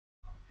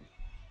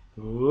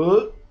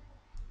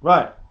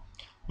Right,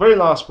 very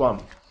last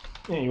one.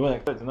 Yeah, you weren't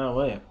expecting that,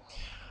 were you?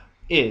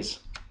 Is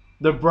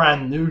the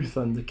brand new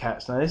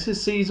Thundercats. Now, this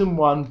is season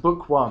 1,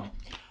 book 1.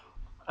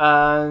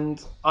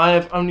 And I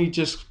have only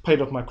just paid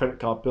off my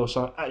credit card bill,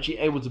 so I'm actually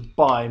able to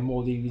buy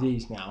more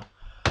DVDs now.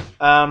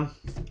 I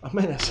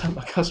mean, I sound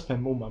like I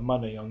spend all my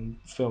money on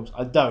films.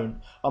 I don't.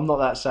 I'm not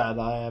that sad.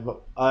 I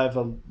have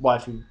a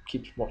wife who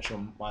keeps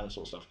watching my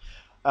sort of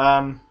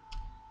stuff.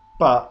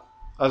 But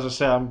as I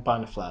say, I'm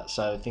buying a flat,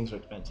 so things are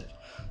expensive.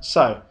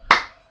 So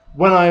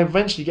when I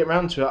eventually get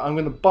around to it, I'm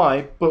going to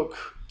buy book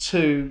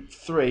 2,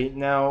 3.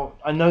 Now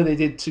I know they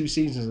did 2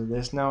 seasons of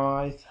this. Now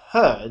I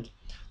heard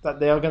that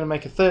they are going to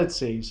make a 3rd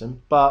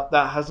season, but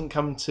that hasn't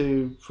come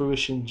to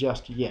fruition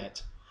just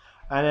yet.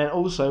 And then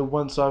also,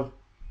 once I've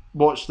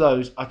watched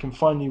those, I can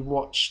finally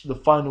watch the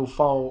final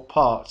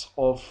part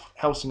of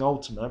Hellsing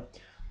Ultimate,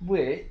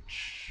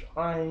 which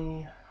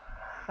I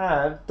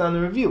have done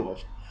a review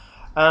of.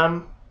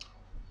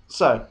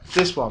 So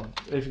this one,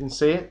 if you can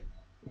see it,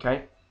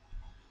 okay,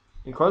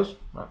 in close,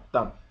 right,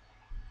 done.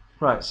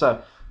 Right,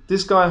 so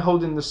this guy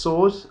holding the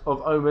sword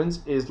of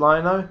omens is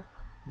Lino.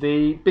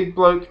 The big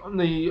bloke on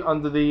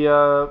under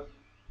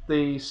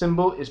the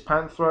symbol is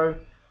Panthro.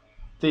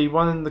 The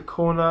one in the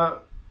corner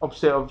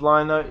opposite of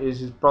Lino is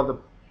his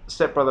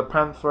stepbrother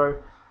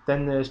Panthro.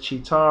 Then there's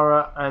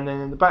Chitara, and then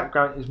in the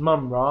background is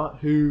Mumm-Ra,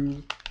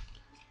 who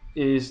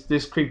is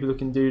this creepy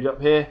looking dude up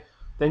here.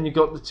 Then you've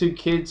got the 2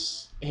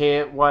 kids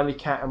here, Wily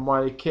Cat and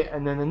Wily Kit,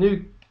 and then a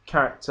new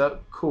character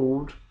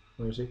called,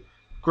 where is he?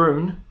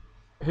 Groon,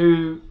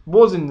 who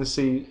was in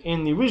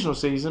the original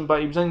season,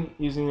 but he was only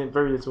using it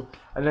very little.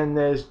 And then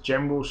there's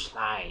General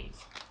Slave.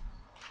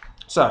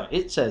 So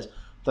it says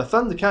the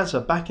Thundercats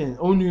are back in an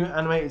all-new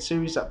animated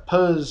series that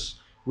purrs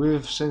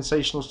with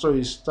sensational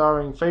stories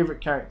starring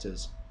favourite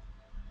characters.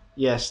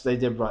 Yes, they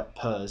did write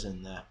purrs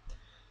in there.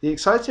 The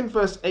exciting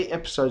first 8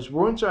 episodes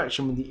raw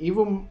interaction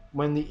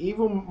when the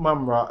evil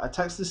Mumm-Ra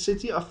attacks the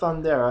city of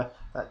Thundera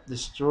that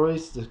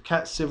destroys the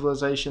cat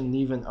civilization,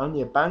 leaving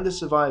only a band of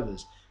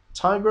survivors.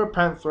 Tigra,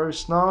 Panthro,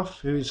 Snarf,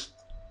 who's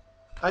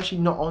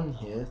actually not on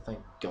here, thank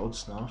God,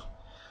 Snarf.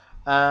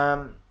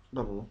 Snarf,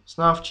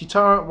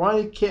 Chitara,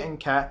 Wily Kit and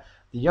Cat,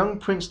 the young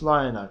Prince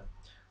Lionel,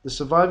 the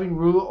surviving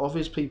ruler of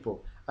his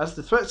people. As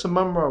the threats of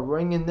Mumm-Ra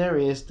ring in their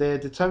ears, the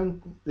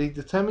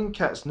determined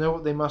cats know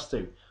what they must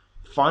do.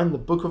 Find the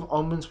Book of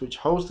Omens, which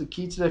holds the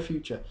key to their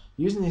future.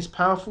 Using his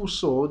powerful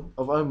sword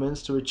of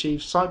omens to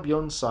achieve sight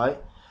beyond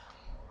sight.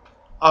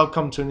 I'll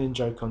come to an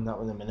in-joke on that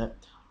one in a minute.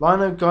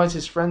 Lino guides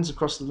his friends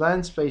across the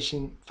lands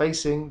facing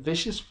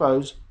vicious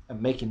foes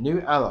and making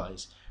new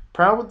allies.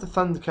 Proud with the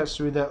Thundercats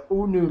through their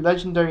all-new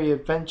legendary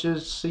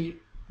adventures,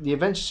 the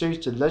adventure series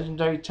to the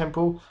legendary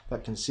temple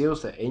that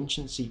conceals their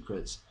ancient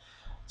secrets.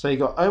 So you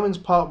got Omens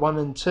Part 1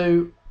 and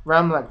 2,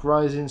 Ramlak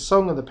Rising,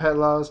 Song of the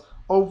Petalars,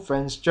 Old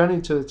Friends,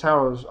 Journey to the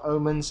Tower of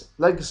Omens,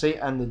 Legacy,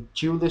 and the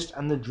Duelist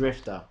and the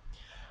Drifter.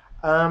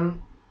 Right,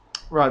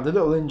 the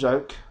little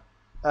in-joke.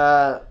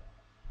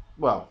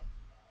 Well,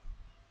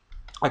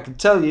 I can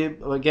tell you,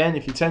 again,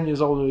 if you're 10 years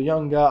old or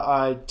younger,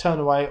 I turn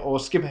away or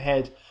skip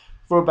ahead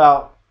for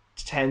about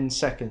 10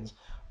 seconds.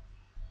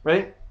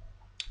 Ready?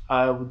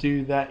 I will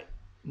do that.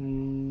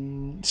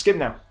 Skip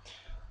now.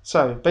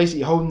 So,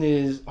 basically,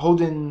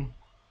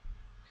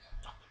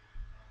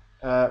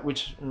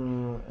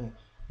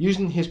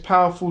 using his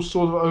powerful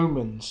sword of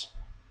omens.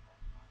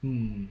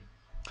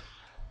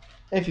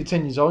 If you're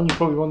 10 years old and you're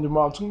probably wondering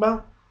what I'm talking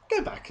about,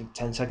 go back in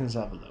 10 seconds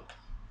and have a look.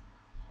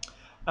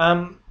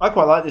 I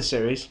quite like this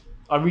series.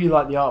 I really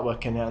like the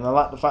artwork in it, and I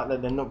like the fact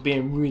that they're not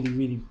being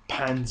really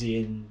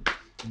pansy and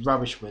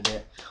rubbish with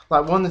it.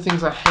 Like, one of the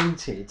things I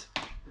hated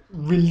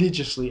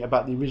religiously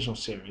about the original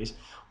series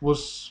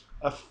was,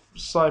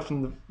 aside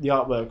from the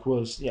artwork,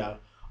 was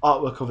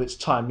artwork of its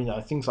time.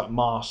 Things like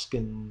Mask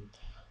and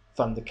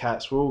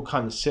Thundercats were all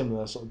kind of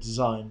similar sort of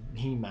design.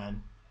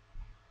 He-Man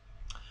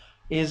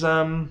is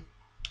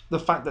the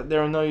fact that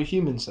there are no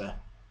humans there.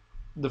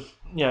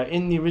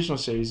 In the original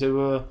series there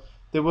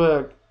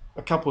were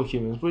a couple of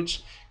humans,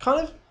 which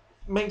kind of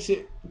makes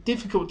it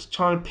difficult to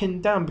try and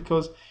pin down,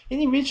 because in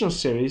the original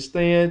series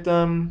they had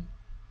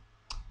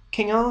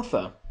King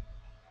Arthur.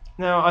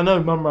 Now I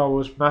know Mumm-Ra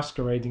was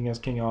masquerading as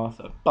King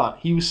Arthur, but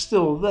he was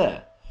still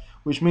there,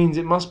 which means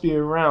it must be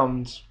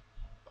around.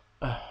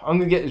 I'm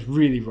gonna get this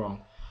really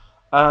wrong.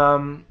 I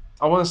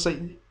want to say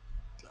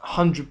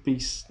 100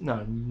 BC.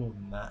 No, more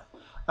than that.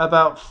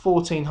 About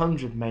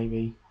 1400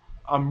 maybe.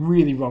 I'm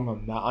really wrong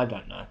on that. I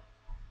don't know.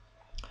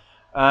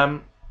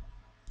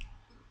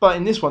 But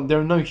in this one, there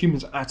are no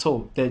humans at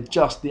all. They're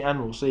just the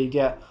animals. So you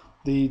get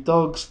the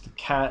dogs, the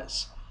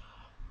cats,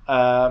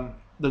 the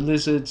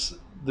lizards,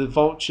 the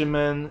vulture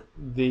men,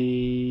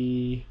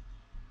 the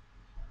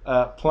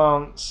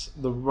plants,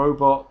 the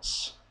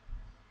robots.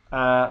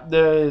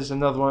 There is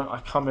another one. I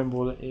can't remember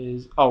what it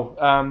is.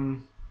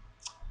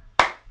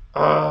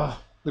 The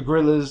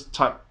gorillas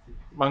type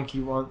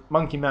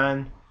monkey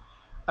man.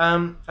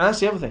 And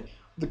that's the other thing.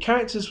 The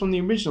characters from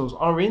the originals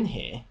are in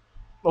here.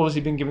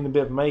 Obviously been given a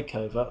bit of a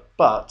makeover,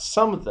 but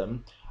some of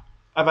them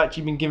have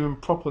actually been given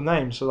proper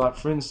names. So, like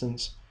for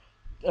instance,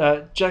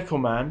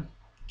 Jackalman,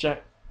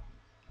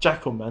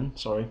 Jackalman,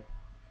 sorry,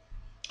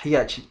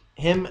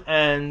 him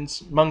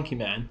and Monkey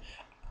Man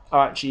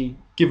are actually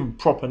given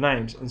proper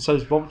names, and so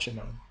is Vulture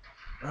Man.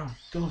 Oh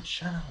God,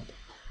 shut up!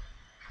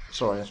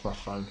 Sorry, that's my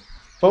phone.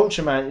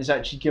 Vulture Man is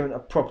actually given a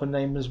proper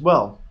name as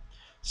well.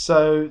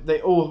 So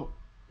they all,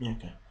 yeah,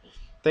 okay.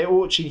 They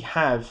all actually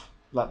have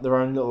like their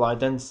own little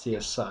identity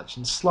as such.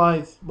 And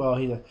Slythe,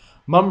 well,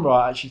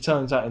 Mumm-Ra actually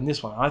turns out in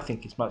this one, I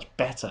think it's much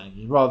better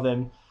rather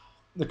than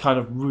the kind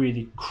of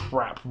really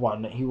crap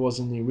one that he was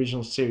in the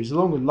original series,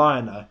 along with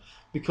Lion-O,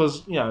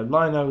 because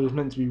Lion-O was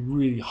meant to be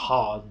really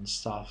hard and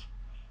stuff,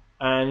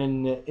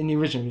 and in the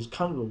original he was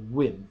kind of a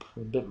wimp, a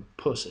bit of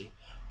a pussy.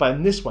 But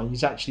in this one,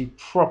 he's actually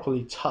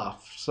properly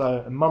tough.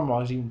 So, and Mumm-Ra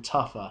is even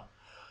tougher.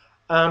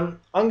 I'm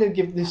going to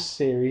give this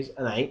series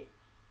an 8.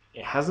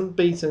 It hasn't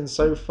beaten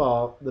so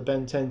far the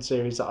Ben 10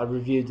 series that I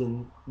reviewed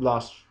in the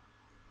last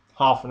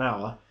half an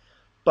hour.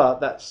 But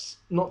that's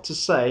not to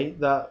say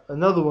that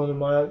another one of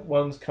my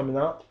ones coming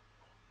up.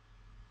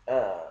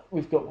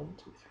 We've got 1,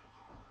 2, 3.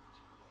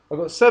 I've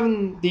got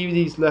 7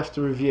 DVDs left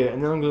to review,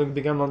 and then I'm going to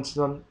be going on to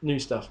some new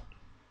stuff.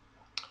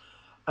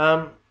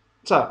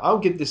 So I'll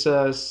give this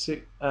a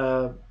 6.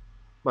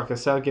 Like I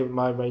said, I'll give it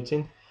my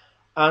rating.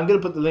 I'm going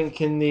to put the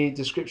link in the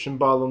description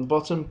bar on the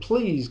bottom.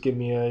 Please give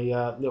me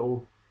a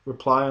little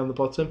reply on the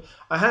bottom.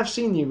 I have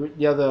seen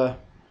the other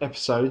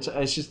episodes.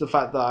 It's just the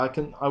fact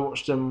that I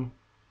watched them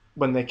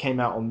when they came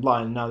out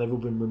online. Now they've all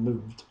been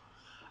removed.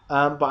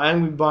 But I am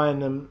going to be buying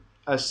them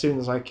as soon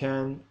as I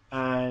can,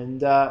 and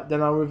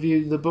then I'll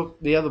review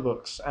the other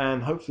books,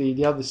 and hopefully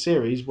the other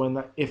series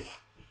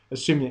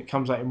assuming it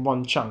comes out in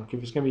one chunk.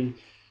 If it's going to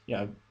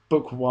be,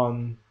 book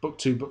 1, book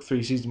 2, book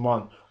 3, season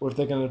 1, or if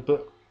they're going to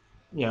put,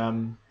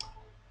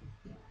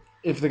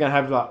 if they're going to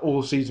have like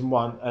all season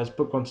 1 as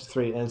book 1 to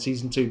 3 and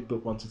season 2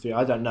 book 1 to 3.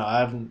 I don't know. I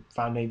haven't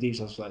found any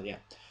details for that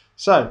yet.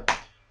 So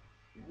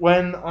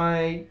when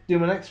I do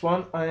my next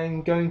one,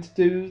 I'm going to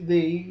do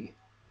the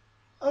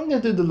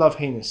Love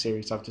Hina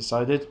series. I've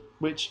decided,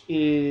 which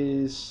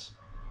is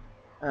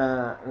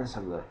let's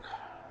have a look.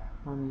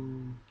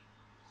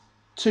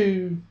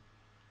 Two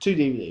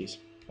DVDs.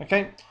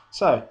 Okay,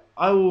 so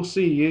I will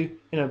see you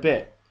in a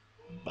bit.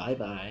 Bye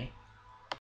bye.